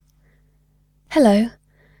Hello,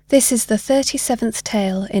 this is the 37th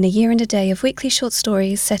tale in a year and a day of weekly short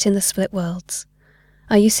stories set in the Split Worlds.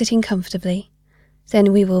 Are you sitting comfortably?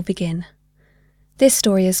 Then we will begin. This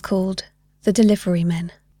story is called The Delivery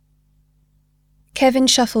Men. Kevin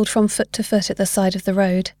shuffled from foot to foot at the side of the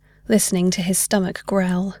road, listening to his stomach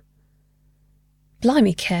growl.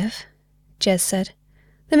 "Blimey, Kev," Jez said.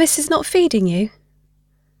 "The missus not feeding you?"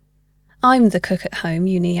 "I'm the cook at home,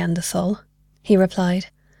 you Neanderthal," he replied.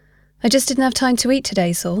 "I just didn't have time to eat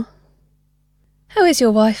today, Saul." "How is your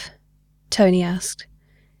wife?" Tony asked.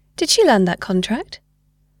 "Did she land that contract?"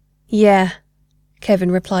 "Yeah," Kevin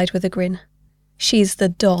replied with a grin. "She's the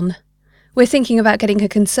Don. We're thinking about getting a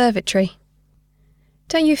conservatory."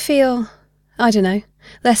 "Don't you feel, I don't know,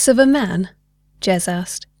 less of a man?" Jez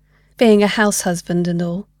asked, "being a house husband and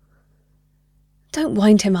all." "Don't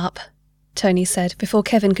wind him up," Tony said before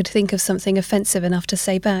Kevin could think of something offensive enough to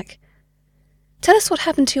say back. "Tell us what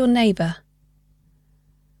happened to your neighbour."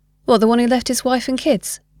 "What, the one who left his wife and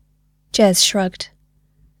kids?" Jez shrugged.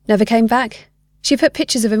 "Never came back. She put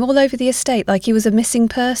pictures of him all over the estate like he was a missing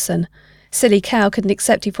person. Silly cow couldn't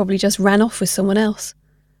accept he probably just ran off with someone else."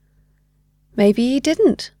 "Maybe he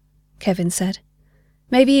didn't," Kevin said.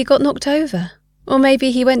 "Maybe he got knocked over. Or maybe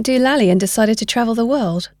he went doolally and decided to travel the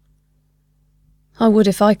world." "I would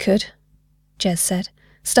if I could," Jez said,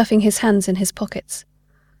 stuffing his hands in his pockets.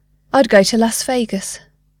 "I'd go to Las Vegas."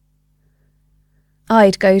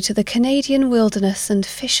 "I'd go to the Canadian wilderness and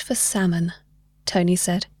fish for salmon," Tony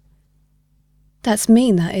said. "That's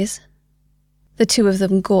mean, that is." The two of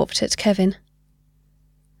them gawped at Kevin.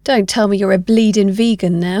 "Don't tell me you're a bleeding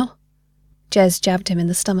vegan now." Jez jabbed him in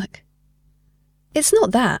the stomach. "It's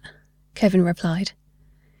not that," Kevin replied.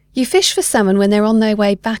 "You fish for salmon when they're on their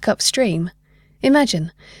way back upstream.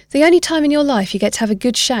 Imagine, the only time in your life you get to have a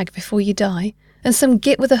good shag before you die, and some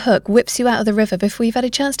git with a hook whips you out of the river before you've had a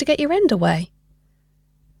chance to get your end away."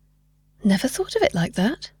 "Never thought of it like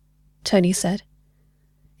that," Tony said.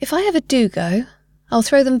 "If I ever do go, I'll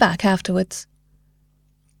throw them back afterwards."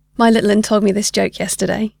 "My little un told me this joke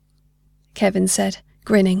yesterday," Kevin said,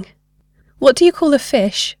 grinning. "What do you call a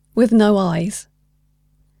fish with no eyes?"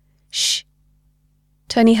 "Shh."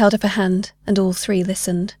 Tony held up a hand and all three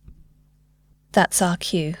listened. "That's our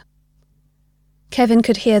cue." Kevin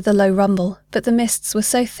could hear the low rumble, but the mists were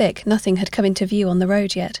so thick nothing had come into view on the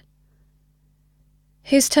road yet.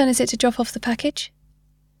 "Whose turn is it to drop off the package?"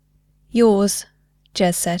 "Yours,"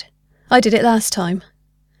 Jez said. "I did it last time."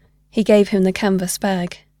 He gave him the canvas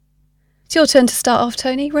bag. "It's your turn to start off,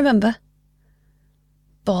 Tony, remember?"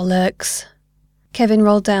 "Bollocks." Kevin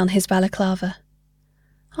rolled down his balaclava.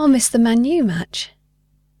 "I'll miss the Man U match."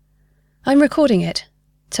 "I'm recording it,"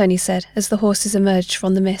 Tony said as the horses emerged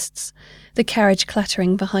from the mists, the carriage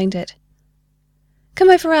clattering behind it. "Come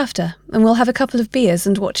over after, and we'll have a couple of beers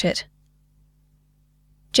and watch it."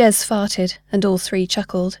 Jez farted, and all three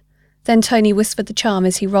chuckled. Then Tony whispered the charm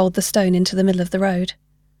as he rolled the stone into the middle of the road.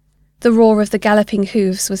 The roar of the galloping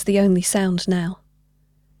hooves was the only sound now.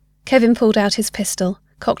 Kevin pulled out his pistol,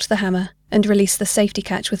 cocked the hammer, and released the safety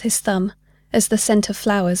catch with his thumb, as the scent of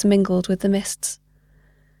flowers mingled with the mists.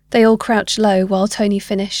 They all crouched low while Tony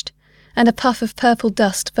finished, and a puff of purple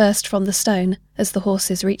dust burst from the stone as the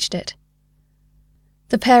horses reached it.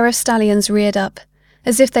 The pair of stallions reared up,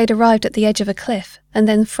 as if they'd arrived at the edge of a cliff, and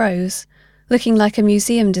then froze, looking like a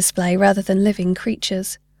museum display rather than living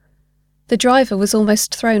creatures. The driver was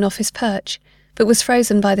almost thrown off his perch, but was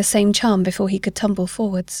frozen by the same charm before he could tumble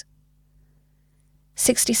forwards.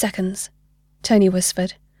 60 seconds, Tony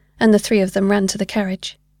whispered, and the three of them ran to the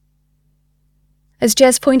carriage. As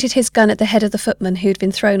Jez pointed his gun at the head of the footman who'd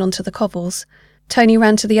been thrown onto the cobbles, Tony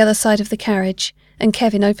ran to the other side of the carriage, and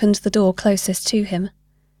Kevin opened the door closest to him.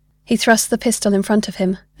 He thrust the pistol in front of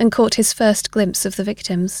him and caught his first glimpse of the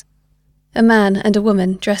victims. A man and a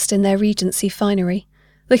woman dressed in their Regency finery,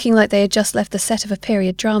 looking like they had just left the set of a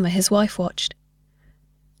period drama his wife watched.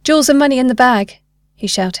 "Jewels and money in the bag," he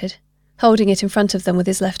shouted, holding it in front of them with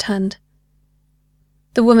his left hand.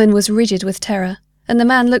 The woman was rigid with terror, and the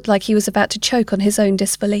man looked like he was about to choke on his own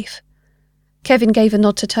disbelief. Kevin gave a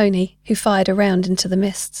nod to Tony, who fired a round into the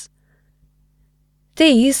mists.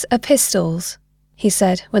 "These are pistols," he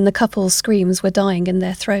said when the couple's screams were dying in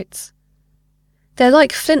their throats. "They're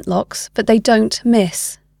like flintlocks, but they don't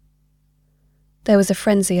miss." There was a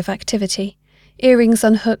frenzy of activity, earrings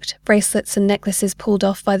unhooked, bracelets and necklaces pulled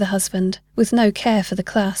off by the husband, with no care for the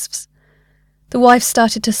clasps. The wife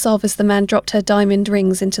started to sob as the man dropped her diamond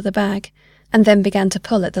rings into the bag, and then began to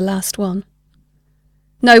pull at the last one.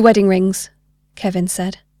 "No wedding rings," Kevin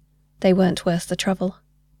said. They weren't worth the trouble.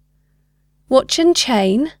 "Watch and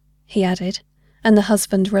chain," he added, and the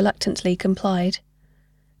husband reluctantly complied.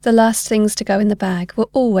 The last things to go in the bag were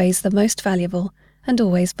always the most valuable and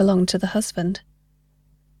always belonged to the husband.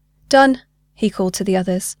 "Done," he called to the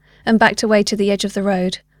others, and backed away to the edge of the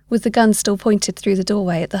road, with the gun still pointed through the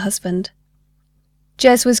doorway at the husband.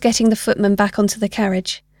 Jez was getting the footman back onto the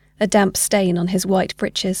carriage, a damp stain on his white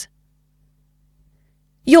breeches.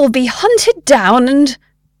 "You'll be hunted down and—"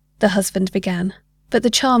 the husband began, but the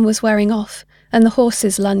charm was wearing off, and the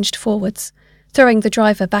horses lunged forwards, throwing the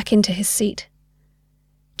driver back into his seat.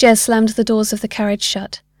 Jez slammed the doors of the carriage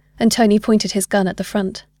shut, and Tony pointed his gun at the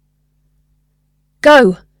front.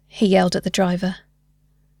 "Go!" he yelled at the driver.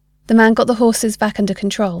 The man got the horses back under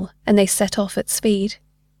control, and they set off at speed.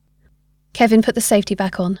 Kevin put the safety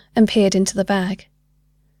back on and peered into the bag.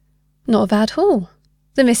 "Not a bad haul.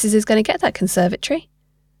 The missus is going to get that conservatory."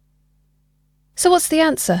 "So what's the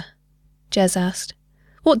answer?" Jez asked.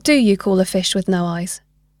 "What do you call a fish with no eyes?"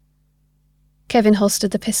 Kevin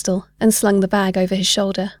holstered the pistol and slung the bag over his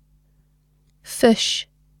shoulder. "Fish."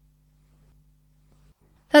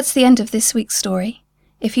 That's the end of this week's story.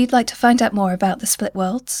 If you'd like to find out more about the Split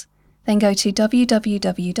Worlds, then go to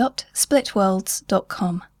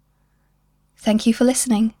www.splitworlds.com. Thank you for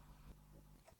listening.